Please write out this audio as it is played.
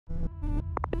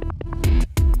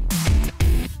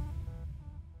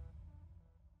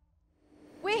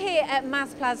at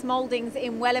Masplas Mouldings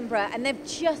in Wellingborough, and they've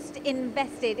just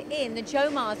invested in the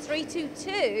Joemars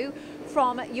 322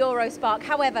 from Eurospark.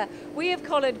 However, we have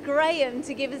collared Graham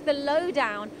to give us the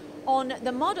lowdown on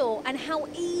the model and how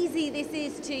easy this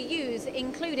is to use,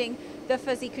 including the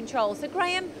fuzzy control. So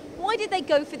Graham, why did they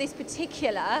go for this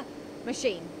particular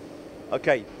machine?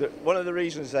 Okay, one of the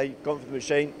reasons they've gone for the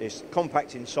machine is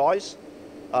compact in size.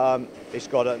 It's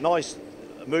got a nice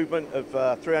movement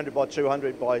of 300 by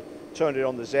 200 by 200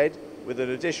 on the Z with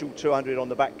an additional 200 on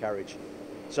the back carriage.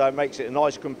 So it makes it a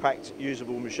nice, compact,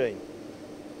 usable machine.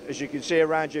 As you can see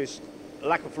around you, it's a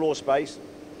lack of floor space.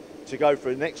 To go for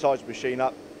the next size machine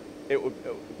up, it would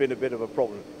have been a bit of a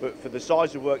problem. But for the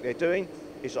size of work they're doing,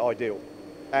 it's ideal.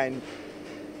 And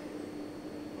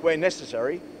where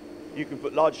necessary, you can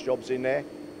put large jobs in there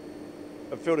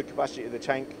and fill the capacity of the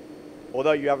tank,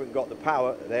 although you haven't got the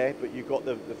power there, but you've got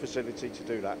the facility to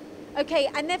do that. Okay,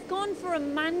 and they've gone for a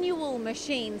manual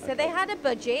machine, so they had a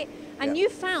budget, and you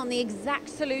found the exact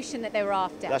solution that they were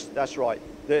after. That's right.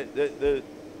 The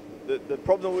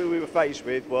problem we were faced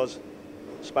with was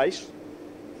space,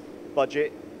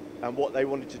 budget, and what they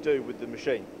wanted to do with the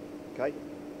machine. Okay.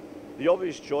 The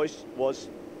obvious choice was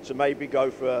to maybe go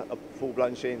for a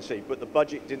full-blown CNC, but the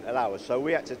budget didn't allow us. So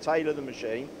we had to tailor the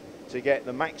machine to get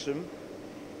the maximum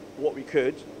what we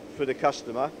could for the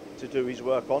customer to do his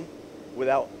work on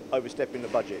without overstepping the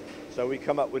budget. So we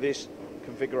come up with this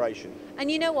configuration. And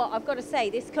you know what, I've got to say,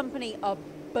 this company are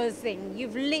buzzing.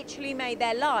 You've literally made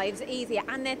their lives easier,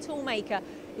 and their toolmaker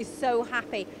is so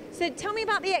happy. So tell me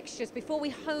about the extras before we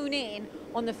hone in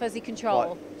on the fuzzy control.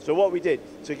 Right. So what we did,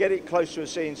 to get it close to a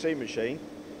CNC machine,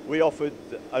 we offered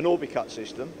an Orbicut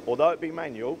system, although it be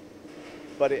manual,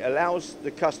 but it allows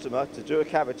the customer to do a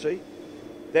cavity.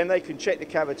 Then they can check the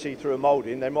cavity through a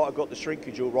moulding. They might have got the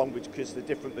shrinkage all wrong because the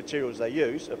different materials they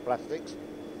use are plastics.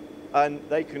 And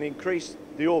they can increase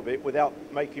the orbit without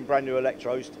making brand new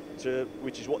electrodes,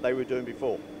 which is what they were doing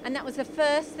before. And that was the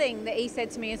first thing that he said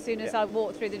to me as soon as I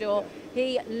walked through the door.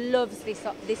 He loves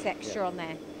this extra on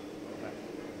there.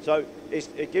 So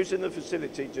it gives them the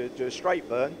facility to do a straight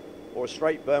burn, or a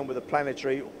straight burn with a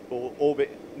planetary or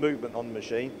orbit movement on the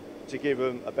machine to give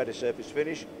them a better surface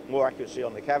finish, more accuracy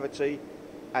on the cavity,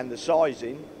 and the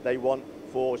sizing they want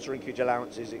for shrinkage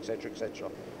allowances, etc., etc.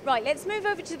 Right, let's move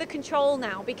over to the control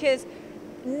now, because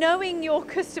knowing your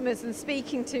customers and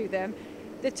speaking to them,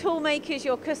 the tool makers,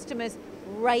 your customers,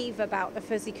 rave about the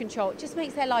fuzzy control. It just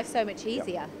makes their life so much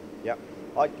easier. Yeah.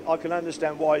 I can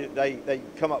understand why they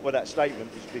come up with that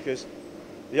statement, is because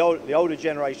the older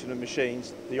generation of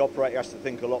machines, the operator has to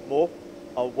think a lot more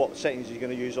of what settings he's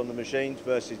going to use on the machines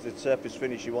versus the surface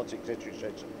finish he wants, etc.,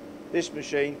 etc. This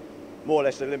machine more or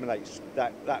less eliminates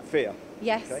that fear.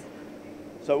 Yes. Okay?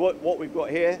 So what we've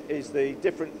got here is the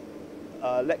different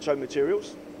electrode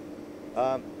materials.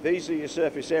 These are your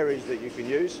surface areas that you can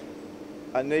use,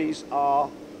 and these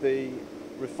are the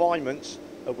refinements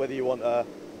of whether you want a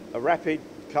rapid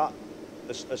cut,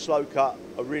 a slow cut,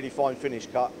 a really fine finish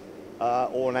cut,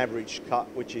 or an average cut,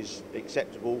 which is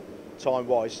acceptable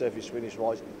time-wise, surface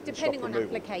finish-wise. Depending on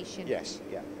application. Yes,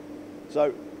 yeah.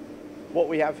 So what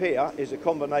we have here is a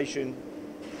combination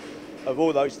of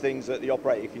all those things that the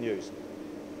operator can use.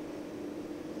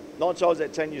 9 times out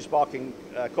of 10 you're sparking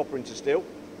copper into steel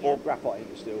or graphite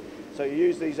into steel. So you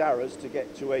use these arrows to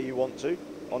get to where you want to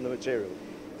on the material.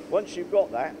 Once you've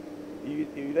got that, you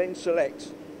then select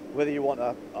whether you want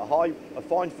a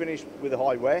fine finish with a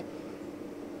high wear,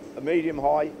 a medium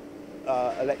high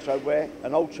electrode wear,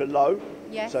 an ultra low.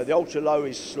 Yes. So the ultra low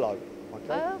is slow.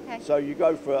 Okay? Oh, okay. So you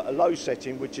go for a low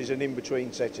setting, which is an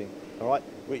in-between setting, all right,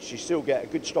 which you still get a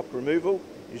good stock removal,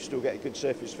 you still get a good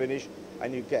surface finish,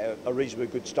 and you get a reasonably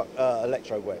good stock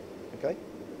electrode wear. Okay.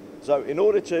 So in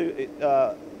order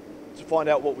to find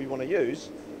out what we want to use,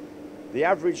 the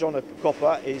average on a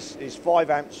copper is 5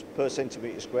 amps per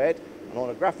centimetre squared, and on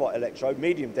a graphite electrode,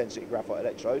 medium density graphite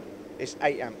electrode, it's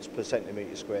 8 amps per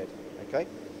centimetre squared. Okay.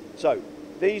 So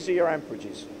these are your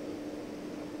amperages.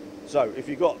 So if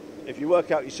you work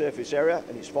out your surface area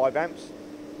and it's 5 amps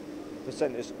per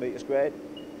centimetre squared,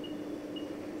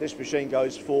 this machine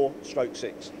goes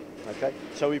 4/6. Okay,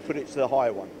 so we put it to the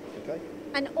higher one. Okay.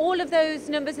 And all of those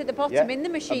numbers at the bottom in the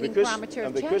machining parameter have changed.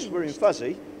 And because we're in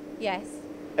fuzzy, yes,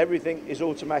 everything is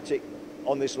automatic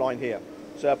on this line here.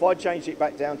 So if I change it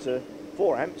back down to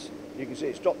 4 amps, you can see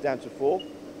it's dropped down to 4,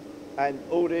 and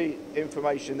all the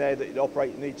information there that the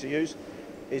operator needs to use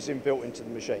is inbuilt into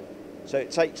the machine. So it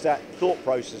takes that thought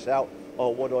process out. Oh,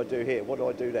 what do I do here? What do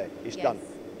I do there? It's done.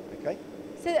 Okay.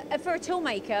 So for a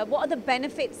toolmaker, what are the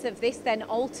benefits of this then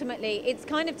ultimately? It's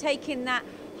kind of taking that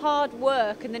hard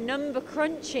work and the number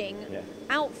crunching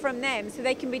out from them so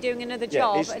they can be doing another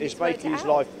job. It's making his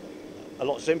life a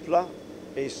lot simpler.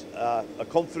 It's a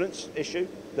confidence issue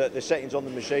that the settings on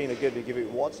the machine are going to give it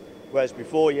watts, whereas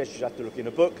before, yes, you have to look in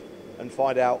a book and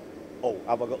find out, oh,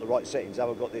 have I got the right settings, have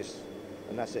I got this,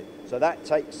 and that's it. So that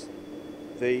takes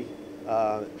the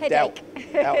doubt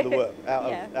out of the work,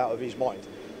 out of his mind.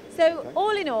 So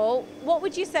all in all, what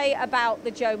would you say about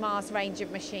the Joemars range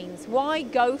of machines? Why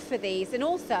go for these? And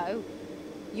also,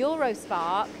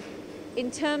 Eurospark,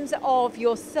 in terms of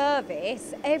your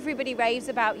service, everybody raves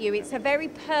about you. It's a very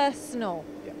personal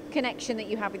connection that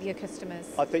you have with your customers.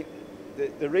 I think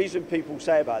the reason people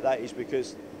say about that is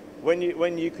because when you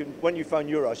phone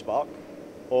Eurospark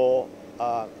or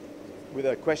with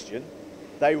a question,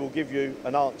 they will give you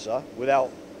an answer without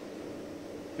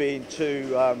being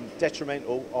too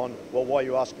detrimental on, well, why are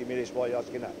you asking me this, why are you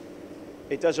asking that?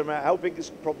 It doesn't matter how big this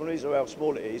problem is or how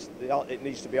small it is, it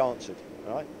needs to be answered,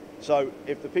 all right? So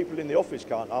if the people in the office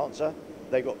can't answer,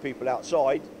 they've got people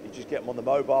outside, you just get them on the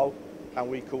mobile and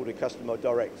we call the customer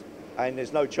direct. And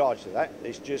there's no charge to that,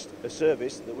 it's just a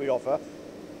service that we offer.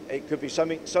 It could be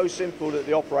something so simple that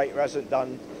the operator hasn't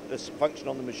done the function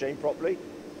on the machine properly,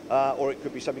 or it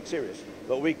could be something serious.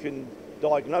 But we can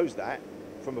diagnose that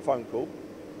from a phone call,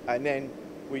 and then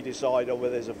we decide on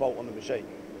whether there's a fault on the machine.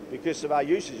 Because of our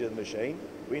usage of the machine,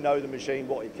 we know the machine,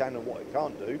 what it can and what it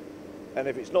can't do. And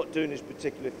if it's not doing this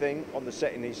particular thing on the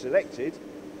setting he's selected,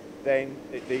 then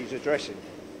it needs addressing.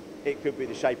 It could be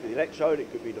the shape of the electrode,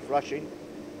 it could be the flushing.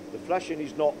 The flushing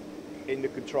is not in the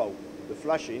control. The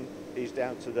flushing is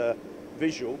down to the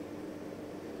visual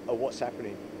of what's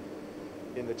happening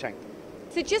in the tank.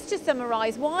 So just to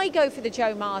summarise, why go for the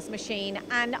Joemars machine?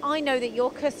 And I know that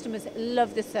your customers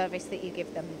love the service that you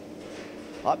give them.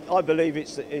 I believe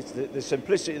it's the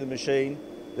simplicity of the machine,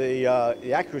 the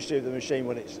accuracy of the machine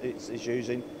when it's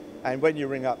using, and when you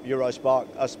ring up Eurospark,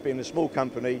 us being a small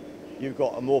company, you've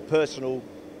got a more personal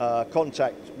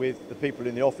contact with the people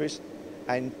in the office,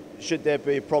 and should there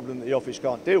be a problem that the office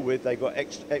can't deal with, they've got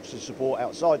extra support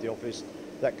outside the office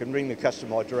that can ring the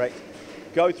customer direct,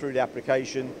 go through the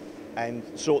application and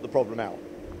sort the problem out.